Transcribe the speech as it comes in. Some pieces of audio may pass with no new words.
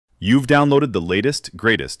You've downloaded the latest,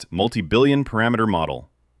 greatest multi-billion parameter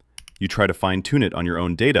model. You try to fine-tune it on your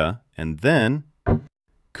own data, and then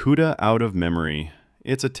CUDA out of memory.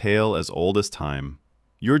 It's a tale as old as time.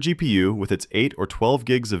 Your GPU, with its 8 or 12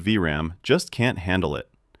 gigs of VRAM, just can't handle it.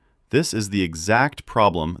 This is the exact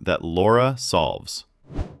problem that LoRA solves.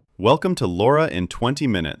 Welcome to LoRA in 20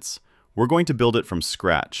 minutes. We're going to build it from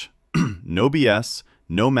scratch. No BS,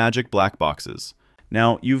 no magic black boxes.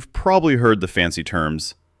 Now, you've probably heard the fancy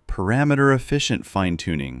terms parameter-efficient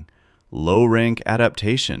fine-tuning, low-rank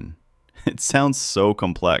adaptation. It sounds so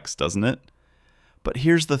complex, doesn't it? But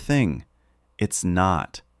here's the thing. It's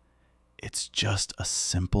not. It's just a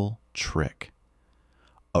simple trick.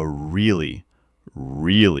 A really,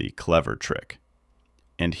 really clever trick.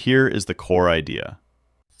 And here is the core idea.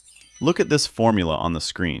 Look at this formula on the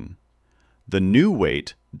screen. The new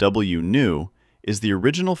weight, W new, is the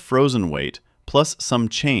original frozen weight plus some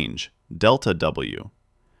change, delta W.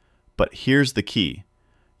 But here's the key.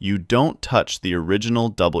 You don't touch the original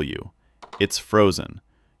W. It's frozen.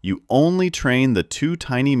 You only train the two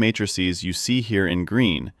tiny matrices you see here in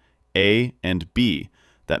green, A and B,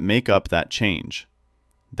 that make up that change.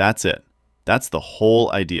 That's it. That's the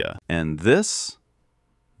whole idea. And this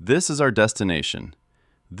is our destination.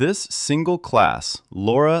 This single class,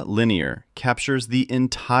 LoRA Linear, captures the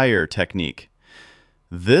entire technique.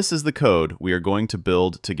 This is the code we are going to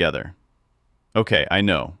build together. Okay, I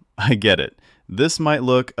know. I get it. This might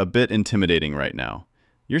look a bit intimidating right now.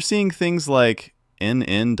 You're seeing things like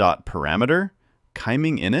nn.parameter,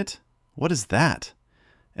 chiming init. What is that?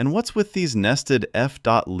 And what's with these nested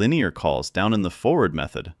f.linear calls down in the forward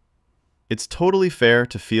method? It's totally fair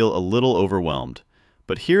to feel a little overwhelmed,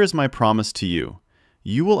 but here is my promise to you.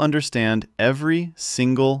 You will understand every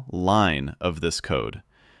single line of this code.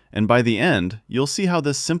 And by the end, you'll see how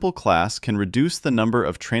this simple class can reduce the number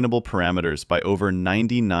of trainable parameters by over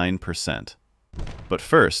 99%. But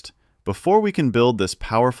first, before we can build this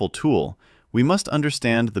powerful tool, we must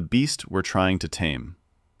understand the beast we're trying to tame.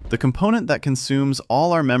 The component that consumes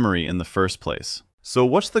all our memory in the first place. So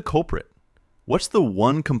what's the culprit? What's the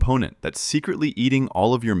one component that's secretly eating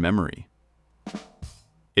all of your memory?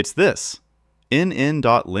 It's this,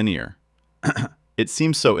 nn.linear. It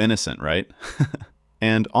seems so innocent, right?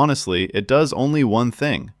 And honestly, it does only one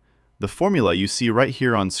thing. The formula you see right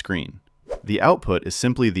here on screen. The output is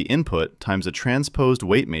simply the input times a transposed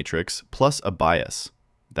weight matrix plus a bias.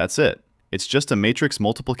 That's it. It's just a matrix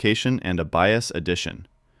multiplication and a bias addition.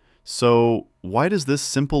 So why does this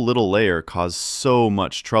simple little layer cause so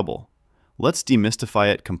much trouble? Let's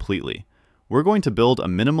demystify it completely. We're going to build a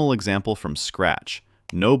minimal example from scratch.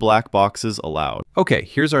 No black boxes allowed. Okay,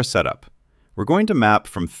 here's our setup. We're going to map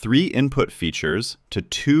from 3 input features to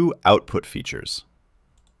 2 output features.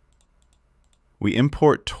 We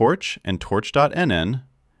import torch and torch.nn,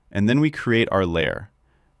 and then we create our layer.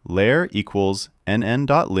 Layer equals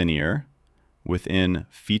nn.linear, within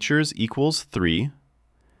features equals 3,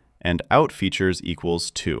 and out features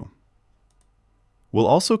equals 2. We'll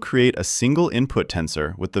also create a single input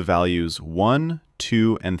tensor with the values 1,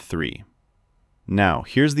 2, and 3. Now,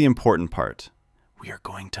 here's the important part. We are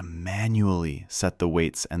going to manually set the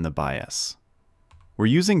weights and the bias. We're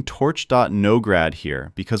using torch.nograd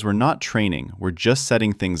here because we're not training, we're just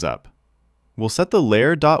setting things up. We'll set the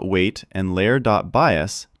layer.weight and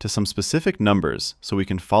layer.bias to some specific numbers so we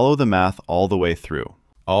can follow the math all the way through.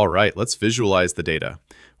 All right, let's visualize the data.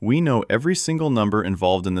 We know every single number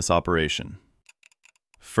involved in this operation.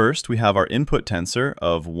 First, we have our input tensor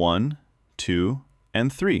of 1, 2,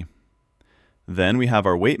 and 3. Then we have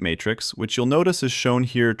our weight matrix, which you'll notice is shown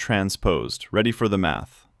here transposed, ready for the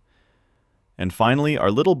math. And finally,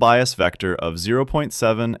 our little bias vector of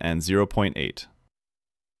 0.7 and 0.8.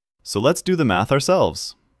 So let's do the math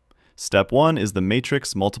ourselves. Step 1 is the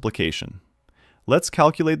matrix multiplication. Let's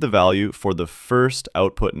calculate the value for the first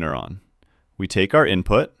output neuron. We take our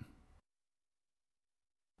input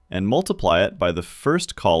and multiply it by the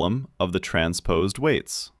first column of the transposed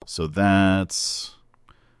weights. So that's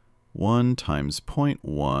 1 times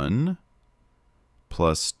 0.1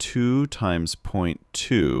 plus 2 times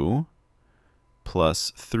 0.2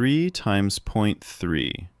 plus 3 times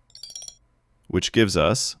 0.3, which gives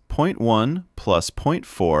us 0.1 plus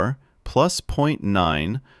 0.4 plus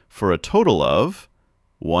 0.9 for a total of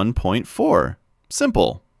 1.4.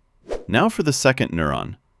 Simple. Now for the second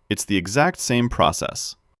neuron. It's the exact same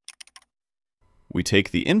process. We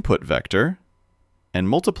take the input vector and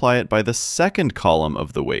multiply it by the second column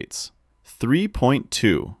of the weights,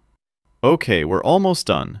 3.2. Okay, we're almost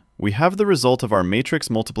done. We have the result of our matrix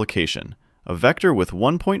multiplication, a vector with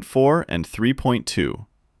 1.4 and 3.2.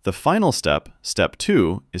 The final step, step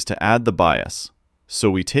 2, is to add the bias. So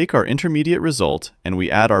we take our intermediate result and we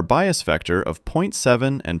add our bias vector of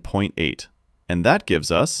 0.7 and 0.8. And that gives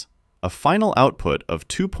us a final output of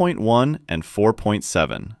 2.1 and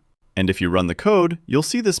 4.7. And if you run the code, you'll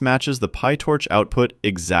see this matches the PyTorch output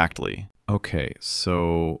exactly. Okay,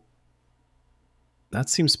 so that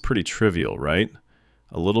seems pretty trivial, right?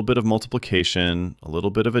 A little bit of multiplication, a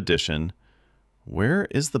little bit of addition. Where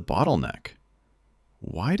is the bottleneck?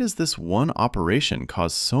 Why does this one operation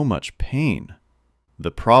cause so much pain? The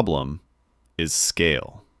problem is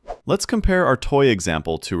scale. Let's compare our toy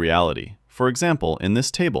example to reality. For example, in this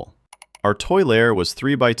table, our toy layer was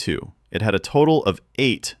 3 by 2. It had a total of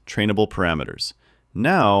 8 trainable parameters.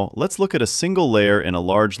 Now, let's look at a single layer in a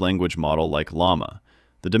large language model like Llama.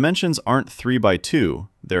 The dimensions aren't 3 by 2,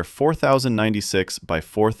 they're 4096 by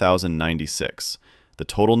 4096. The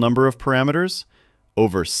total number of parameters?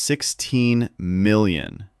 Over 16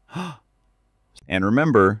 million. And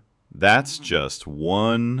remember, that's just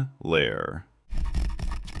one layer.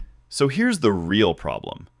 So here's the real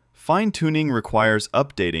problem. Fine-tuning requires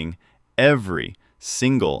updating every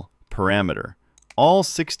single parameter, all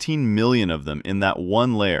 16 million of them in that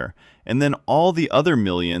one layer, and then all the other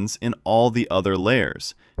millions in all the other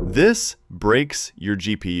layers. This breaks your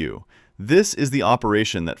GPU. This is the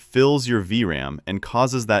operation that fills your VRAM and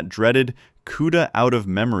causes that dreaded CUDA out of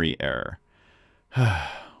memory error.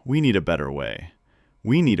 We need a better way.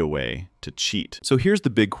 We need a way to cheat. So here's the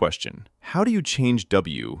big question. How do you change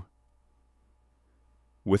W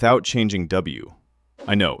without changing W?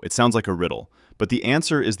 I know, it sounds like a riddle, but the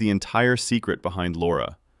answer is the entire secret behind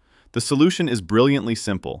LoRA. The solution is brilliantly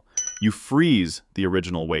simple. You freeze the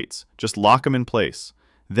original weights, just lock them in place.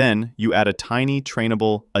 Then you add a tiny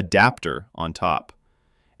trainable adapter on top.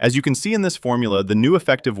 As you can see in this formula, the new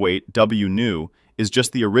effective weight, W new, is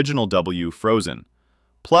just the original W frozen,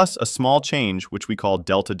 plus a small change which we call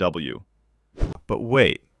delta W. But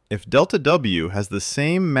wait, if delta W has the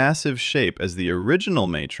same massive shape as the original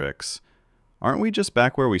matrix, aren't we just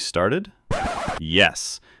back where we started?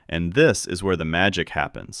 Yes, and this is where the magic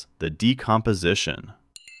happens, the decomposition.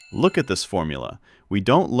 Look at this formula. We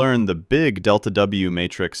don't learn the big delta W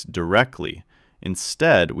matrix directly.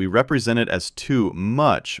 Instead, we represent it as two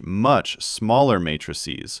much smaller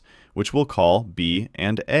matrices, which we'll call B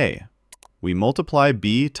and A. We multiply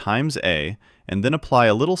B times A, and then apply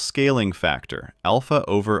a little scaling factor, alpha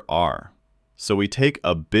over R. So we take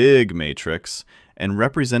a big matrix and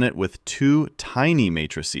represent it with two tiny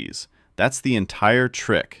matrices. That's the entire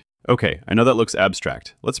trick. Okay, I know that looks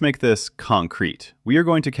abstract. Let's make this concrete. We are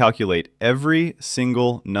going to calculate every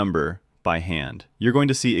single number by hand. You're going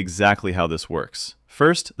to see exactly how this works.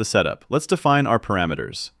 First, the setup. Let's define our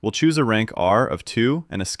parameters. We'll choose a rank R of 2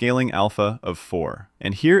 and a scaling alpha of 4.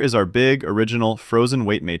 And here is our big original frozen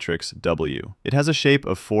weight matrix W. It has a shape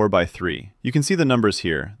of 4 by 3. You can see the numbers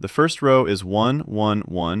here. The first row is 1, 1,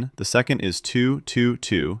 1. The second is 2, 2,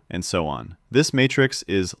 2, and so on. This matrix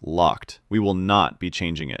is locked. We will not be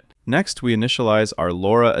changing it. Next, we initialize our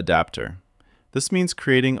LoRA adapter. This means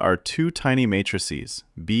creating our two tiny matrices,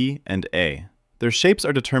 B and A. Their shapes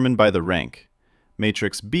are determined by the rank.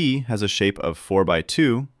 Matrix B has a shape of 4 by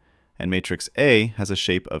 2, and matrix A has a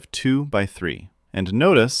shape of 2 by 3. And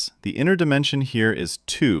notice, the inner dimension here is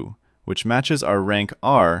 2, which matches our rank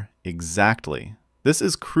R exactly. This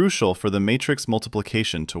is crucial for the matrix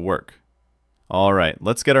multiplication to work. All right,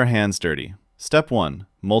 let's get our hands dirty. Step 1,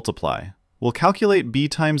 multiply. We'll calculate B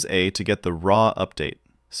times A to get the raw update.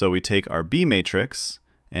 So we take our B matrix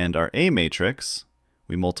and our A matrix,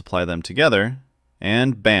 we multiply them together,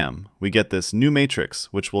 and bam, we get this new matrix,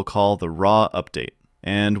 which we'll call the raw update.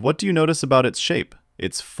 And what do you notice about its shape?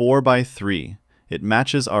 It's 4 by 3. It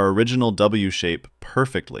matches our original W shape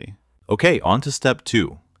perfectly. Okay, on to step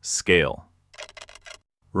 2, scale.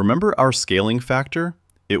 Remember our scaling factor?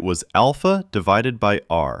 It was alpha divided by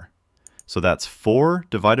R. So that's 4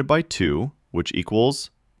 divided by 2, which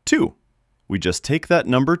equals 2. We just take that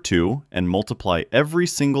number 2 and multiply every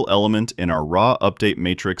single element in our raw update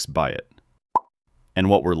matrix by it. And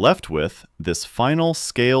what we're left with, this final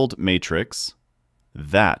scaled matrix,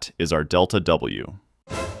 that is our delta W.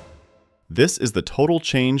 This is the total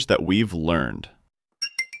change that we've learned.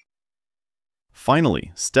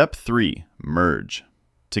 Finally, step 3, merge.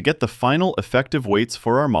 To get the final effective weights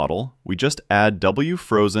for our model, we just add W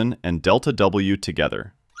frozen and delta W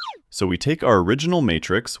together. So we take our original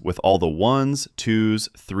matrix with all the 1s, 2s,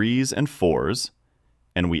 3s, and 4s,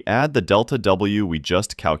 and we add the delta W we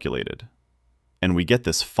just calculated. And we get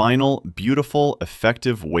this final, beautiful,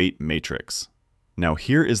 effective weight matrix. Now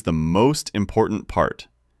here is the most important part.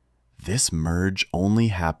 This merge only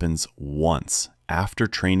happens once after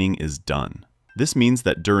training is done. This means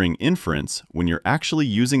that during inference, when you're actually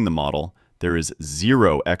using the model, there is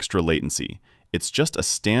zero extra latency. It's just a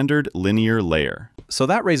standard linear layer. So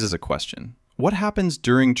that raises a question. What happens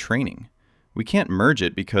during training? We can't merge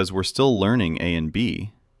it because we're still learning A and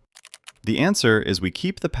B. The answer is we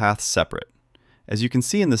keep the paths separate. As you can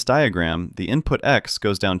see in this diagram, the input X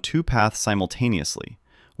goes down two paths simultaneously.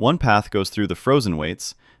 One path goes through the frozen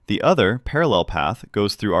weights, the other, parallel path,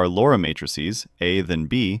 goes through our LoRA matrices, A then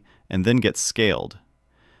B, and then gets scaled.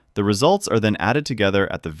 The results are then added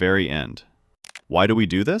together at the very end. Why do we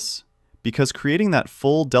do this? Because creating that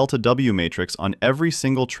full delta W matrix on every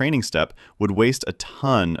single training step would waste a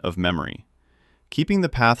ton of memory. Keeping the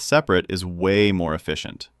path separate is way more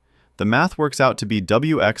efficient. The math works out to be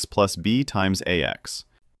Wx plus B times Ax.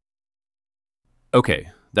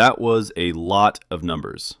 Okay, that was a lot of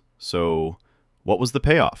numbers. So what was the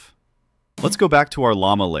payoff? Let's go back to our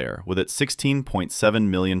llama layer with its 16.7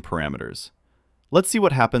 million parameters. Let's see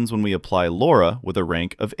what happens when we apply LoRA with a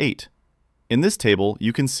rank of 8. In this table,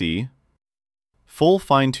 you can see full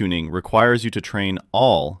fine-tuning requires you to train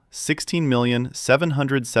all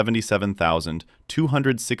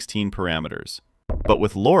 16,777,216 parameters. But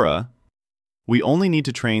with LoRA, we only need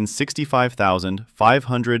to train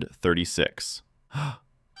 65,536.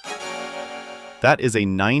 That is a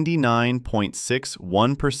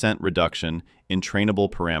 99.61% reduction in trainable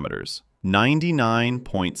parameters.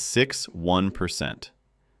 99.61%.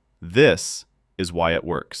 This is why it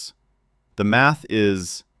works. The math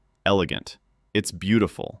is elegant. It's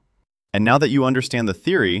beautiful. And now that you understand the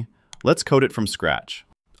theory, let's code it from scratch.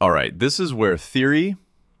 All right, this is where theory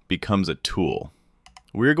becomes a tool.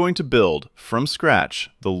 We're going to build, from scratch,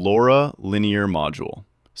 the LoRA linear module.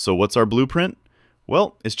 So what's our blueprint?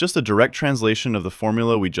 Well, it's just a direct translation of the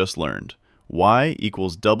formula we just learned. Y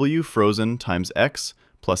equals W frozen times X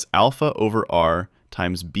plus alpha over R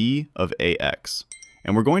times B of AX.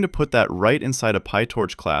 And we're going to put that right inside a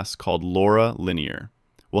PyTorch class called LoRA linear.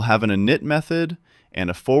 We'll have an init method and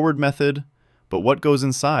a forward method, but what goes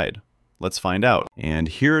inside? Let's find out. And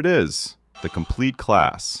here it is, the complete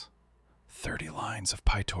class. 30 lines of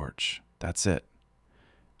PyTorch. That's it.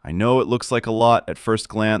 I know it looks like a lot at first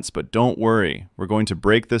glance, but don't worry. We're going to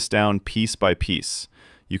break this down piece by piece.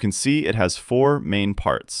 You can see it has 4 main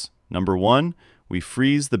parts. Number 1, we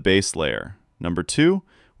freeze the base layer. Number 2,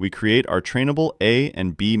 we create our trainable A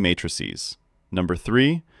and B matrices. Number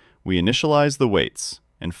 3, we initialize the weights.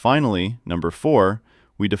 And finally, number 4,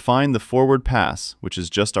 we define the forward pass, which is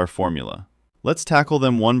just our formula. Let's tackle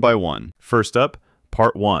them one by one. First up,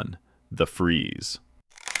 part 1, the freeze.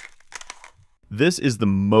 This is the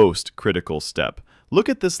most critical step. Look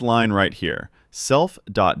at this line right here.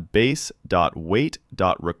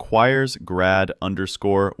 Self.base.weight.requires grad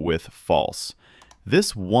underscore with false.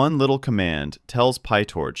 This one little command tells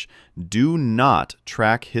PyTorch, do not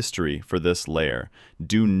track history for this layer.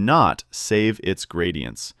 Do not save its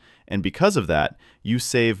gradients. And because of that, you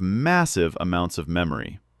save massive amounts of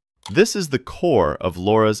memory. This is the core of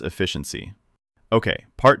LoRa's efficiency. Okay,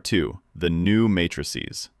 part 2, the new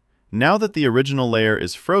matrices. Now that the original layer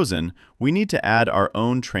is frozen, we need to add our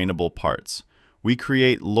own trainable parts. We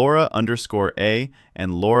create LoRA underscore A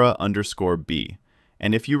and LoRA underscore B.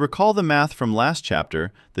 And if you recall the math from last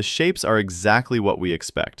chapter, the shapes are exactly what we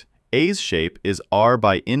expect. A's shape is R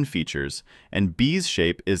by in features, and B's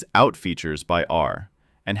shape is out features by R.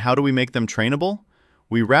 And how do we make them trainable?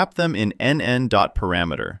 We wrap them in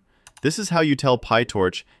nn.parameter. This is how you tell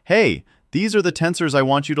PyTorch, hey, these are the tensors I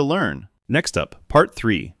want you to learn. Next up, part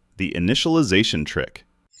 3, the initialization trick.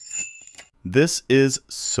 This is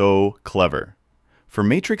so clever. For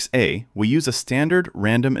matrix A, we use a standard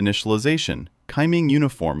random initialization, chiming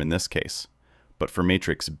uniform in this case. But for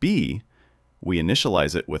matrix B, we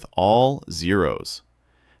initialize it with all zeros.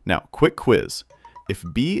 Now, quick quiz. If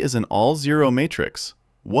B is an all-zero matrix,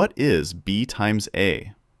 what is B times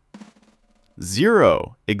A?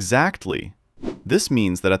 0, exactly. This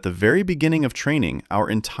means that at the very beginning of training,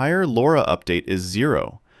 our entire LoRA update is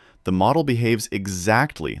 0. The model behaves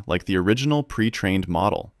exactly like the original pre-trained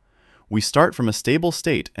model. We start from a stable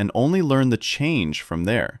state and only learn the change from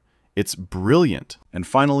there. It's brilliant. And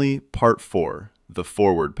finally, part 4, the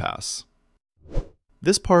forward pass.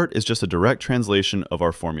 This part is just a direct translation of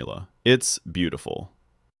our formula. It's beautiful.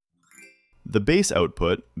 The base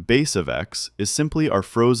output, base of x, is simply our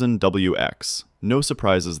frozen Wx. No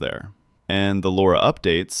surprises there. And the LoRA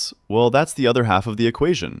updates, well, that's the other half of the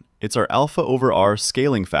equation. It's our alpha over r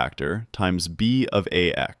scaling factor times b of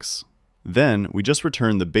ax. Then we just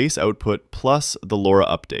return the base output plus the LoRA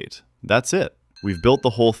update. That's it. We've built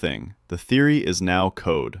the whole thing. The theory is now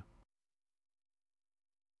code.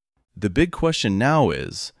 The big question now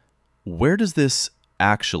is, where does this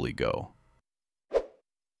actually go?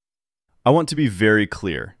 I want to be very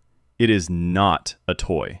clear. It is not a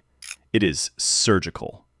toy. It is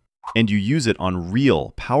surgical. And you use it on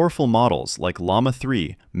real, powerful models like Llama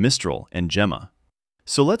 3, Mistral, and Gemma.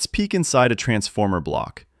 So let's peek inside a transformer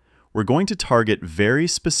block. We're going to target very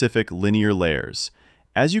specific linear layers.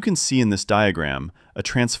 As you can see in this diagram, a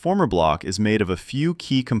transformer block is made of a few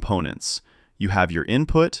key components. You have your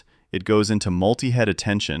input, it goes into multi-head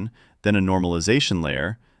attention, then a normalization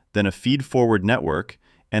layer, then a feed-forward network,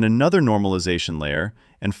 and another normalization layer,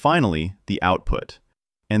 and finally, the output.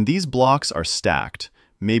 And these blocks are stacked,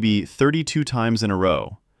 maybe 32 times in a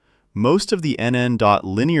row. Most of the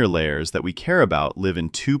NN.linear layers that we care about live in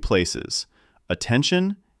two places,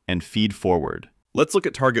 attention and feed-forward. Let's look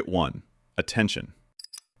at target 1, attention.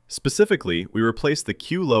 Specifically, we replace the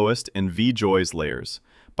Q lowest and V joys layers.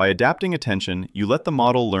 By adapting attention, you let the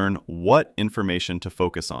model learn what information to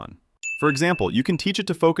focus on. For example, you can teach it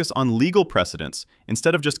to focus on legal precedents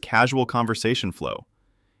instead of just casual conversation flow.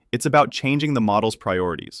 It's about changing the model's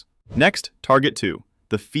priorities. Next, target 2,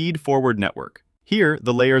 the feed-forward network. Here,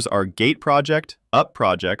 the layers are gate project, up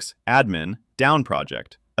projects, admin, down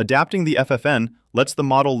project. Adapting the FFN lets the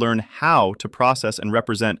model learn how to process and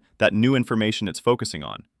represent that new information it's focusing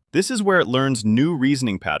on. This is where it learns new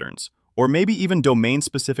reasoning patterns, or maybe even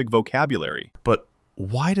domain-specific vocabulary. But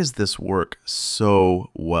why does this work so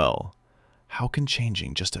well? How can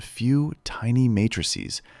changing just a few tiny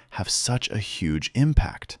matrices have such a huge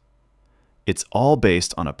impact? It's all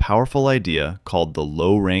based on a powerful idea called the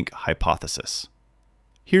low-rank hypothesis.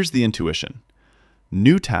 Here's the intuition.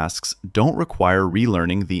 New tasks don't require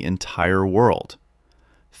relearning the entire world.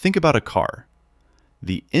 Think about a car.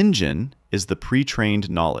 The engine is the pre-trained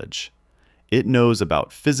knowledge. It knows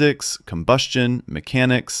about physics, combustion,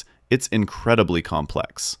 mechanics. It's incredibly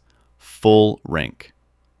complex. Full rank.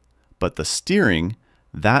 But the steering,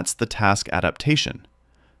 that's the task adaptation.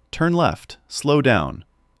 Turn left, slow down.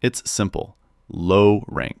 It's simple. Low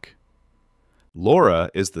rank. LoRA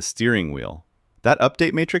is the steering wheel. That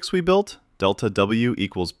update matrix we built, delta W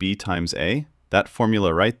equals B times A, that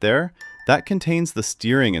formula right there, that contains the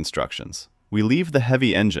steering instructions. We leave the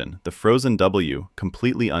heavy engine, the frozen W,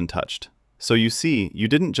 completely untouched. So you see, you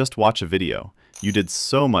didn't just watch a video. You did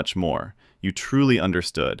so much more. You truly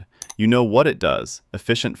understood. You know what it does,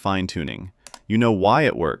 efficient fine-tuning. You know why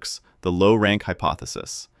it works, the low-rank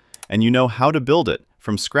hypothesis. And you know how to build it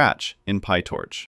from scratch in PyTorch.